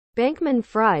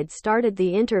Bankman-Fried started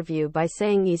the interview by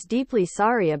saying he's deeply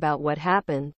sorry about what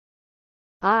happened.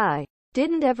 "I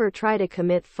didn't ever try to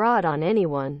commit fraud on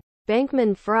anyone,"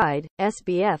 Bankman-Fried,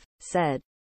 SBF, said.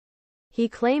 He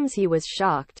claims he was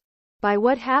shocked by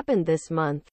what happened this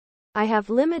month. "I have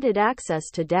limited access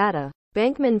to data,"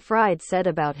 Bankman-Fried said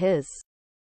about his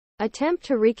attempt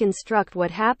to reconstruct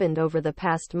what happened over the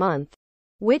past month,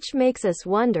 which makes us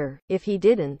wonder, if he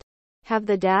didn't have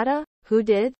the data, who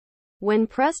did? When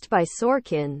pressed by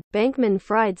Sorkin,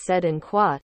 Bankman-Fried said in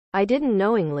quote, "I didn't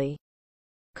knowingly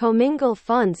commingle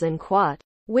funds in quote,"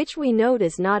 which we note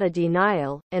is not a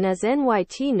denial, and as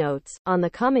NYT notes, on the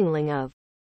commingling of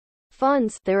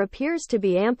funds, there appears to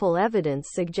be ample evidence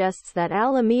suggests that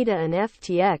Alameda and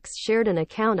FTX shared an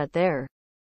account at their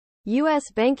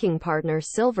U.S. banking partner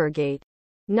Silvergate.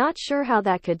 Not sure how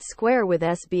that could square with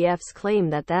SBF's claim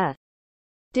that that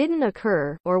didn't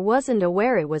occur, or wasn't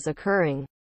aware it was occurring.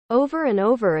 Over and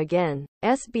over again,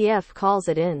 SBF calls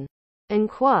it an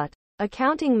quote,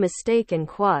 accounting mistake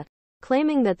quote,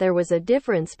 claiming that there was a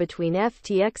difference between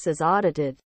FTX's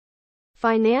audited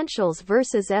financials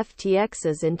versus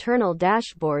FTX's internal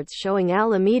dashboards showing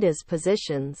Alameda's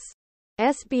positions.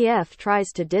 SBF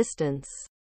tries to distance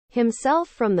himself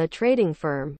from the trading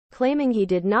firm, claiming he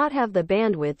did not have the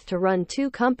bandwidth to run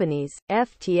two companies,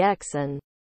 FTX and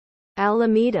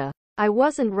Alameda. "I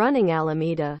wasn't running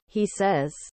Alameda," he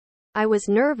says. "I was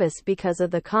nervous because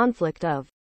of the conflict of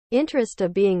interest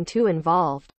of being too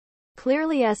involved."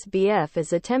 Clearly SBF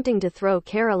is attempting to throw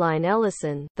Caroline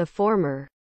Ellison, the former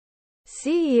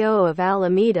CEO of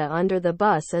Alameda, under the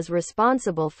bus as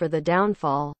responsible for the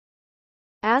downfall.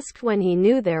 Asked when he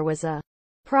knew there was a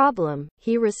problem,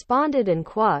 he responded in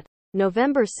quote,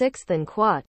 November 6 in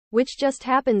quote, which just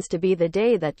happens to be the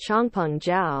day that Changpeng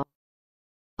Zhao,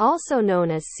 also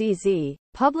known as CZ,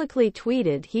 publicly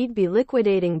tweeted he'd be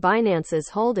liquidating Binance's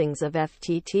holdings of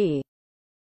FTT.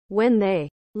 When they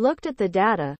looked at the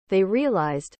data, they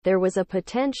realized there was a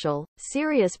potential,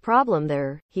 serious problem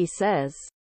there, he says.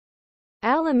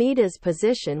 Alameda's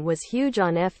position was huge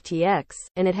on FTX,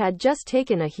 and it had just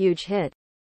taken a huge hit.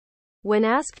 When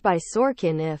asked by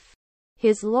Sorkin if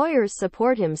his lawyers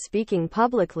support him speaking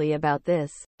publicly about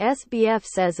this, SBF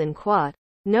says in quote,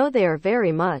 "No, they are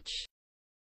very much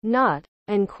not.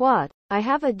 And quote, I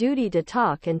have a duty to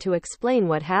talk and to explain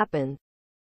what happened.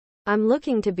 I'm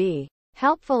looking to be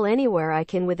helpful anywhere I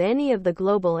can with any of the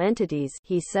global entities,"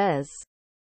 he says.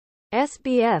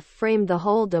 SBF framed the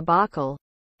whole debacle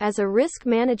as a risk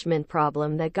management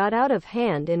problem that got out of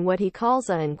hand in what he calls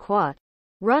a quote,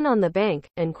 run on the bank,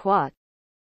 quote,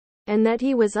 and that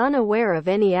he was unaware of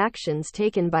any actions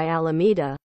taken by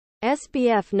Alameda.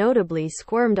 SBF notably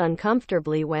squirmed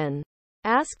uncomfortably when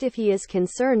asked if he is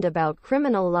concerned about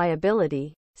criminal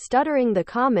liability, stuttering the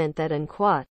comment that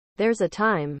quote, "There's a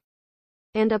time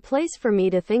and a place for me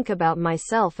to think about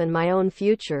myself and my own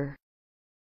future.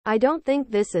 I don't think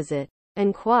this is it,"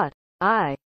 quote.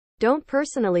 "I don't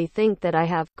personally think that I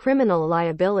have criminal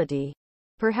liability."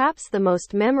 Perhaps the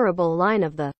most memorable line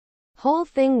of the whole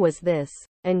thing was this,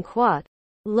 quote,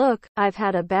 "Look, I've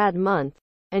had a bad month,"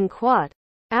 quote,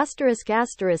 as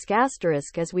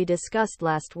we discussed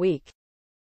last week.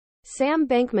 Sam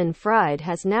Bankman-Fried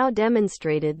has now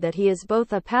demonstrated that he is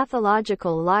both a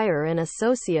pathological liar and a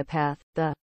sociopath,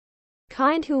 the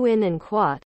kind who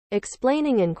quote,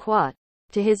 explaining quote,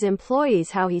 to his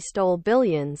employees how he stole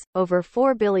billions, over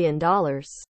 $4 billion.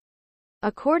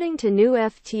 According to new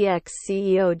FTX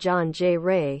CEO John J.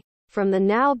 Ray, from the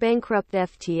now bankrupt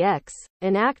FTX,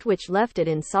 an act which left it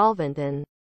insolvent and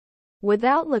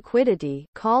without liquidity,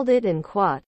 called it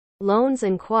quote, loans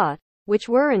quote, which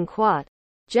were quote,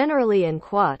 generally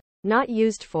quote, not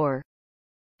used for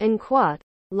quote,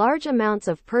 large amounts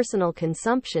of personal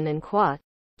consumption quote,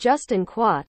 just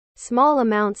quote, small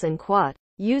amounts quote,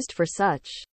 used for such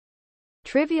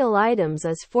trivial items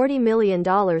as $40 million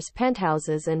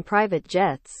penthouses and private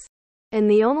jets. And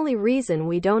the only reason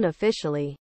we don't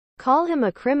officially call him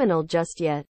a criminal just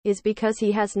yet is because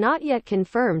he has not yet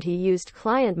confirmed he used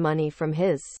client money from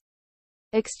his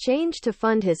exchange to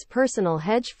fund his personal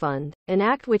hedge fund, an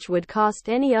act which would cost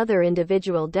any other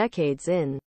individual decades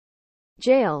in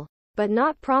jail, but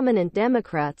not prominent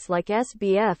Democrats like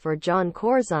SBF or John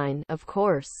Corzine, of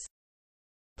course.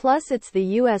 Plus it's the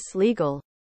U.S. legal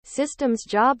system's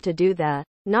job to do that,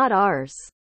 not ours.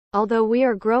 Although we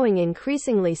are growing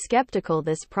increasingly skeptical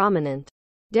this prominent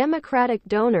Democratic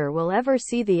donor will ever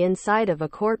see the inside of a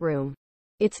courtroom.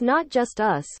 It's not just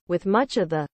us, with much of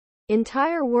the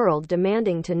entire world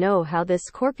demanding to know how this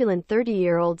corpulent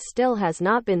 30-year-old still has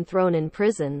not been thrown in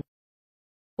prison.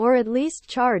 or at least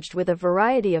charged with a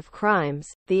variety of crimes.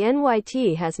 The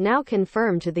NYT has now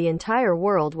confirmed to the entire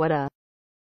world what a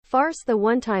farce the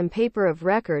one-time paper of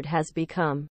record has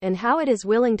become, and how it is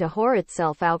willing to whore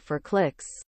itself out for clicks.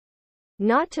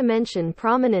 Not to mention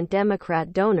prominent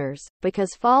Democrat donors,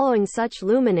 because following such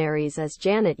luminaries as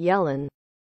Janet Yellen,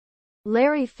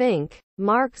 Larry Fink,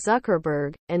 Mark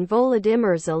Zuckerberg, and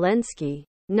Volodymyr Zelensky,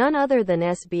 none other than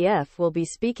SBF will be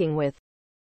speaking with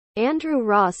Andrew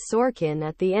Ross Sorkin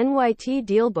at the NYT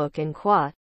Dealbook and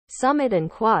Quat Summit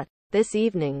and Quat this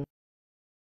evening.